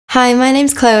Hi, my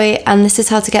name's Chloe and this is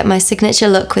how to get my signature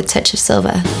look with touch of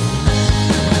silver.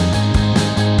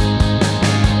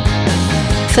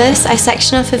 First, I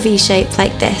section off a V-shape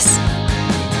like this.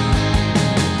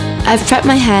 I've prepped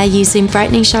my hair using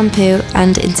brightening shampoo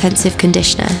and intensive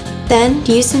conditioner. Then,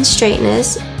 using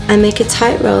straighteners, I make a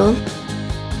tight roll,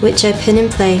 which I pin in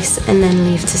place and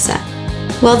then leave to set.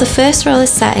 While the first roll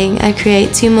is setting, I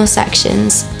create two more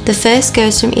sections. The first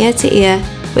goes from ear to ear,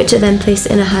 which are then placed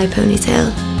in a high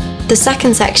ponytail. The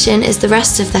second section is the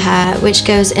rest of the hair, which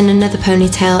goes in another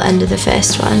ponytail under the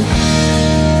first one.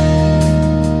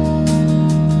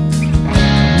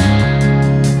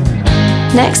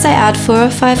 Next, I add 4 or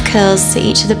 5 curls to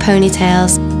each of the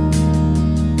ponytails.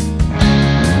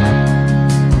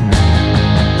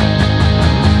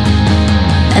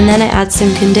 And then I add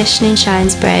some conditioning shine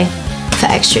spray for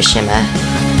extra shimmer.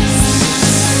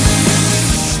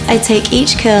 I take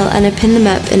each curl and I pin them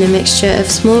up in a mixture of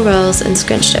small rolls and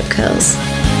scrunched up curls.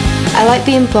 I like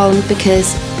being blonde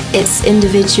because it's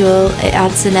individual, it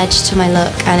adds an edge to my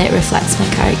look and it reflects my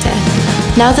character.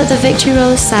 Now that the victory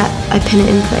roll is set, I pin it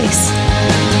in place.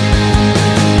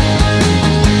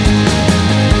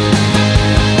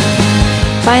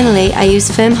 Finally, I use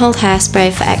firm hold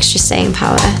hairspray for extra staying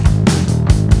power.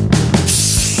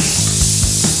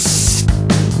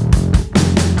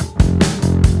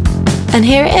 And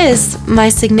here it is, my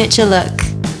signature look,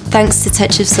 thanks to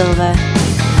Touch of Silver.